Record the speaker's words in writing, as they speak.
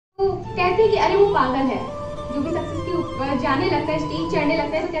कहते हैं कि अरे वो पागल है। जो भी सक्सेस के ऊपर जाने लगता है, स्टेज चढ़ने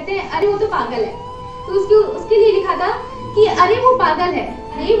लगता है, तो कहते हैं अरे वो तो पागल है। तो उसके लिए लिखा था कि अरे वो पागल है,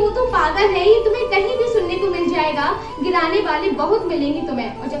 अरे वो तो पागल है, ये तुम्हें कहीं भी सुनने को मिल जाएगा, गिराने वाले बहुत मिलेंगे तुम्हें,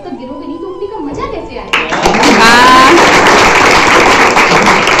 और जब तक गिरोगे नहीं तो उठने का मजा कैसे आएगा।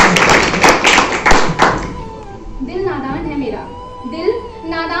 दिल नादान है मेरा, दिल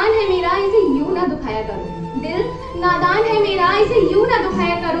नादान है मेरा, इसे यूं ना दुखाया करो। दिल नादान है मेरा, इसे यूं ना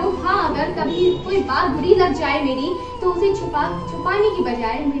दुखाया करो। हाँ, अगर कभी कोई बात बुरी लग जाए मेरी, तो उसे छुपाने की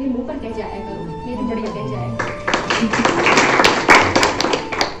बजाय मेरे मुंह पर कह जाया करो, मेरे मुंह पर कह जाया।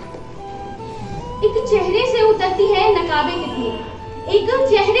 एक चेहरे से उतरती है नकाबें कितनी, एक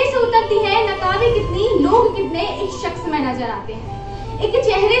चेहरे से उतरती है नकाबें कितनी, लोग कितने एक शख्स में नजर आते हैं। एक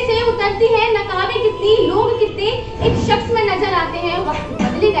चेहरे से उतरती है नकाबें कितनी, लोग कितने एक शख्स में नजर आते हैं। वक्त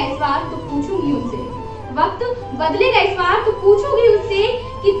बदलेगा इस बार तो पूछूंगी उनसे, वक्त बदलेगा इस बार तो पूछूंगी उससे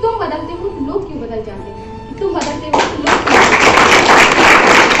कि तुम बदलते हो तो लोग क्यों बदल जाते हैं, तुम बदलते हो तो लोग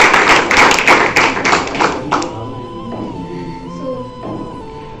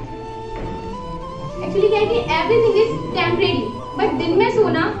एक्चुअली क्या है कि एवरीथिंग इज टेम्परेरी, बट दिन में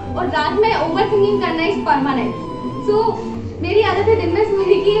सोना और रात में ओवर थिंकिंग करना इज परमानेंट। सो मेरी आदत है दिन में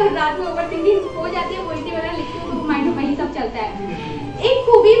सोने की और रात में ओवर थिंकिंग हो जाती है, पोइट्री वगैरह लिखती हूँ तो माइंड में वही सब चलता है। एक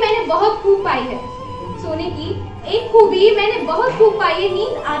खूबी मैंने बहुत खूब पाई है सोने की, एक खूबी मैंने बहुत खूब पाई है,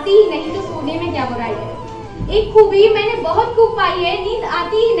 नींद आती ही नहीं तो सोने में क्या बुराई है। एक खूबी मैंने बहुत खूब पाई है, नींद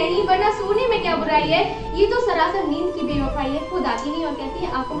आती ही नहीं वरना सोने में क्या बुराई है। ये तो सरासर नींद की बेवफाई है, खुद आती नहीं और कहती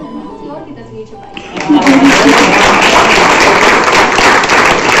है आंखों में किसी और की तस्वीर छुपाई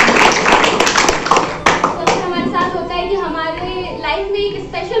तो हमारे साथ होता है कि हमारे लाइफ में एक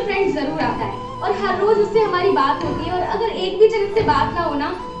स्पेशल फ्रेंड जरूर आता है और हर रोज उससे हमारी बात होती है, और अगर एक भी दिन से बात ना होना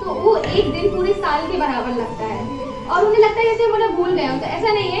तो वो एक दिन पूरे साल के बराबर लगता है और उन्हें लगता है जैसे हम उन्हें भूल गए हो। तो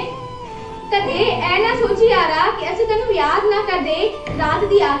ऐसा नहीं है, कदे ऐ ना सोची आ रहा कि ऐसे तेनू याद ना कर दे, रात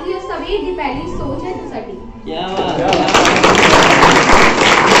दी आखिरी और सवेर दी पहली सोच है तू सटी। क्या बात है।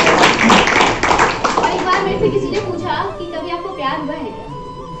 और एक बार मेरे से किसी ने पूछा कि कभी आपको प्यार हुआ है क्या,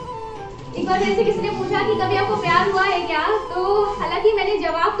 एक बार मेरे से किसी ने पूछा कि कभी आपको प्यार हुआ है क्या, तो हालांकि मैंने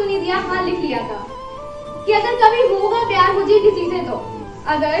जवाब तो नहीं दिया, हाँ लिख लिया था कि अगर कभी होगा प्यार मुझे किसी से तो,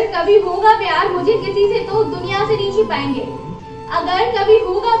 अगर कभी होगा प्यार मुझे किसी से तो दुनिया से नहीं छिपाएंगे, अगर कभी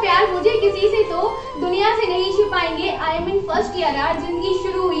होगा प्यार मुझे किसी से तो दुनिया से नहीं छिपाएंगे। I am in first year यार, जिंदगी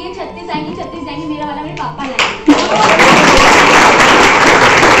शुरू हुई है, 36 आएंगे, मेरा वाला मेरे पापा लाएंगे।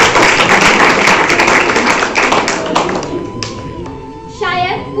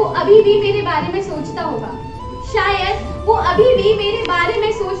 शायद वो अभी भी मेरे बारे में सोचता होगा, शायद वो अभी भी मेरे बारे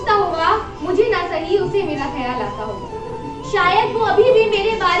में सोचता होगा, मुझे ना सही उसे मेरा ख्याल आता होगा। शायद वो अभी भी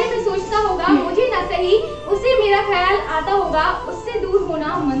मेरे बारे में सोचता होगा, मुझे ना सही उसे मेरा ख्याल आता होगा। उससे दूर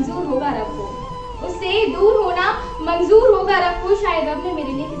होना मंजूर होगा रब को, उससे दूर होना मंजूर होगा रब को, शायद रब ने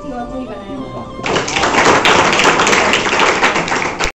मेरे लिए